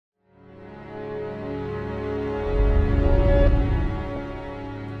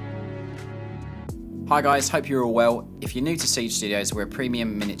Hi guys, hope you're all well. If you're new to Siege Studios, we're a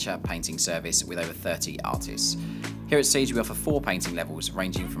premium miniature painting service with over 30 artists. Here at Siege we offer 4 painting levels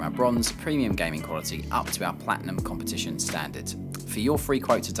ranging from our bronze, premium gaming quality up to our platinum competition standard. For your free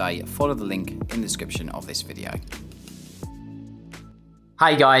quote today, follow the link in the description of this video.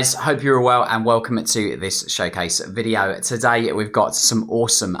 Hey guys, hope you're all well and welcome to this showcase video. Today we've got some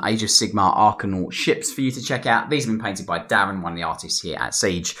awesome Age of Sigmar Arkanaut ships for you to check out. These have been painted by Darren, one of the artists here at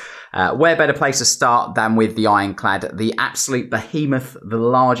Siege. Where better place to start than with the Ironclad, the absolute behemoth, the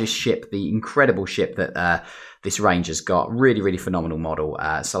largest ship, the incredible ship that this range has got. Really phenomenal model.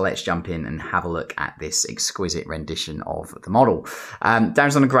 So let's jump in and have a look at this exquisite rendition of the model.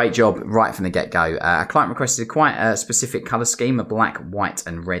 Darren's done a great job right from the get-go. Our client requested quite a specific colour scheme, a black, white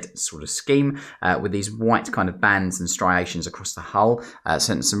and red sort of scheme with these white kind of bands and striations across the hull.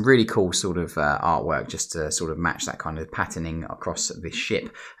 Some really cool sort of artwork just to sort of match that kind of patterning across this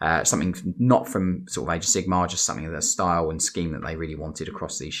ship. Something not from sort of Age of Sigmar, just something of the style and scheme that they really wanted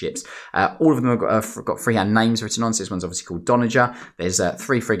across these ships. All of them have got freehand names written on. So this one's obviously called Donager. There's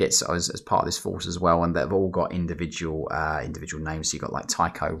 3 frigates as part of this force as well, and they've all got individual names. So you've got like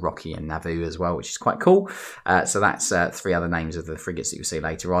Tycho, Rocky and Navu as well, which is quite cool. So that's 3 other names of the frigates that you'll see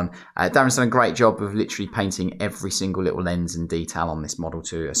later on. Darren's done a great job of literally painting every single little lens and detail on this model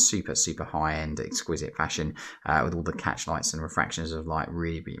to a super high-end, exquisite fashion with all the catch lights and refractions of light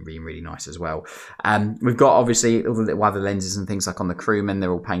really nice as well. We've got obviously all the little other lenses and things like on the crewmen.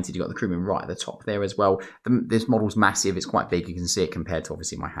 They're all painted. You've got the crewmen right at the top there as well. This model's massive. It's quite big. You can see it compared to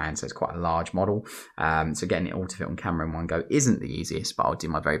obviously my hand, so it's quite a large model. So getting it all to fit on camera in one go isn't the easiest, but I'll do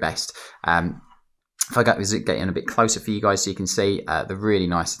my very best. If I get in a bit closer for you guys so you can see the really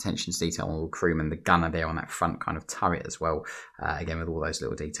nice attention to detail on all the crewmen, the gunner there on that front kind of turret as well, again with all those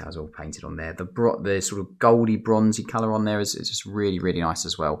little details all painted on there. The sort of goldy bronzy colour on there is just really nice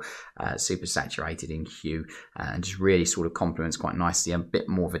as well, super saturated in hue and just really sort of complements quite nicely a bit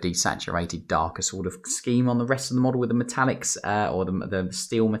more of a desaturated darker sort of scheme on the rest of the model with the metallics or the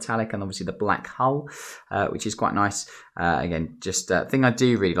steel metallic and obviously the black hull, which is quite nice. Again, just a thing I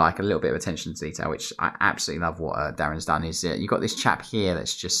do really like, a little bit of attention to detail, which I absolutely love what Darren's done, is you've got this chap here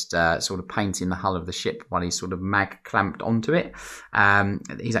that's just sort of painting the hull of the ship while he's sort of mag clamped onto it.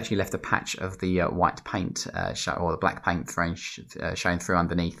 He's actually left a patch of the white paint or the black paint showing through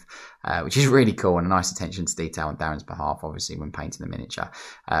underneath, which is really cool and a nice attention to detail on Darren's behalf, obviously, when painting the miniature,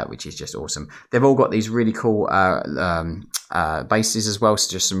 which is just awesome. They've all got these really cool bases as well,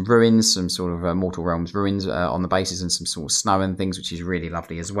 so just some ruins, some sort of Mortal Realms ruins on the bases and some sort of snow and things, which is really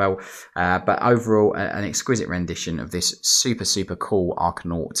lovely as well. But overall, an exquisite rendition of this super cool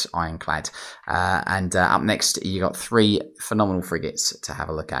Arkanaut Ironclad. And up next, you got 3 phenomenal frigates to have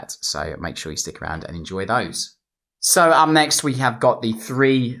a look at, so make sure you stick around and enjoy those. So up next we have got the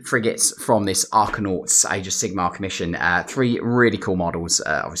 3 frigates from this Arkanaut's Age of Sigmar commission. 3 really cool models.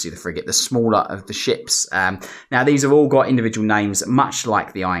 Obviously the frigate, the smaller of the ships. Now these have all got individual names, much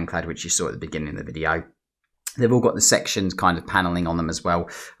like the Ironclad, which you saw at the beginning of the video. They've all got the sections kind of paneling on them as well,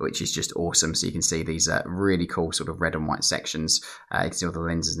 which is just awesome. So you can see these really cool sort of red and white sections. You can see all the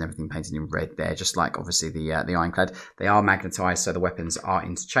lenses and everything painted in red there, just like obviously the Ironclad. They are magnetized, so the weapons are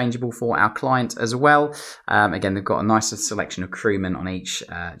interchangeable for our client as well. Again, they've got a nice selection of crewmen on each,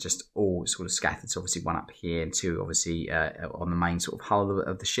 just all sort of scattered. So obviously 1 up here and 2 obviously on the main sort of hull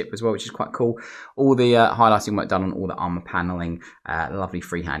of the ship as well, which is quite cool. All the highlighting work done on all the armor paneling, lovely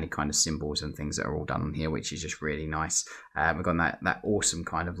free-handed kind of symbols and things that are all done on here, which is just really nice. We've got that awesome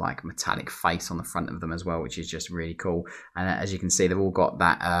kind of like metallic face on the front of them as well, which is just really cool. And as you can see, they've all got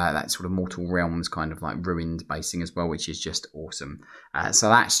that sort of Mortal Realms kind of like ruined basing as well, which is just awesome. So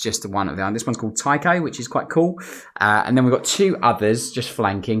that's just the one of them. This one's called Tycho, which is quite cool. And then we've got 2 others just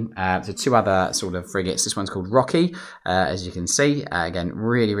flanking. So 2 other sort of frigates. This one's called Rocky, as you can see. Again,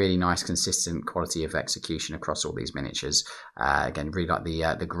 really nice, consistent quality of execution across all these miniatures. Again, really like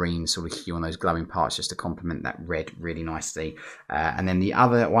the green sort of hue on those glowing parts just to complement that red really nicely. And then the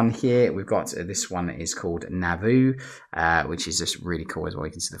other one here, we've got this one is called Navu, which is just really cool as well.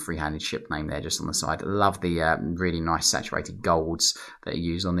 You can see the free-handed ship name there just on the side. I love the really nice saturated golds that are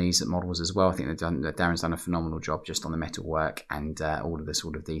used on these models as well. I think Darren's done a phenomenal job just on the metal work and all of the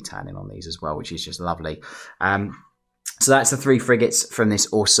sort of detailing on these as well, which is just lovely. So that's the 3 frigates from this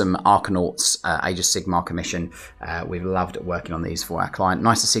awesome Arkanaut's Age of Sigmar commission. We've loved working on these for our client.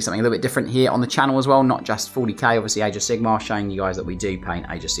 Nice to see something a little bit different here on the channel as well, not just 40k, obviously Age of Sigmar, showing you guys that we do paint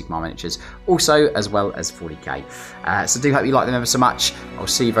Age of Sigmar miniatures also, as well as 40k. So do hope you like them ever so much. I'll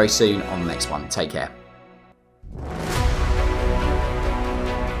see you very soon on the next one. Take care.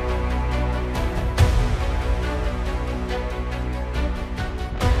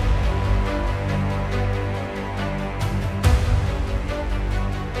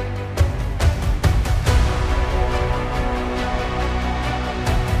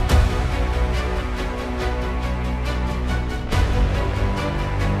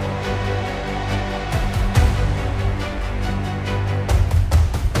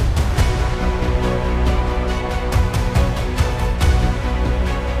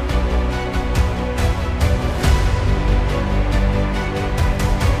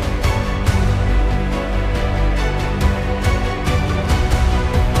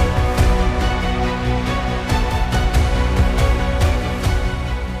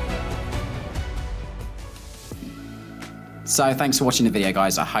 So thanks for watching the video,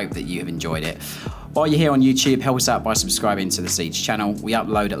 guys. I hope that you have enjoyed it. While you're here on YouTube, help us out by subscribing to the Siege channel. We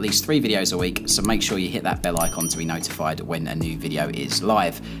upload at least 3 videos a week, so make sure you hit that bell icon to be notified when a new video is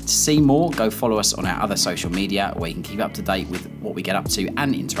live. To see more, go follow us on our other social media where you can keep up to date with what we get up to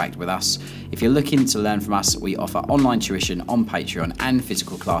and interact with us. If you're looking to learn from us, we offer online tuition on Patreon and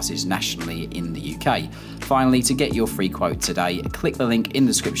physical classes nationally in the UK. Finally, to get your free quote today, click the link in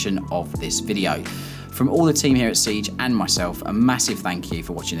the description of this video. From all the team here at Siege and myself, a massive thank you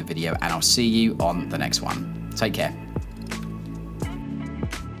for watching the video, and I'll see you on the next one. Take care.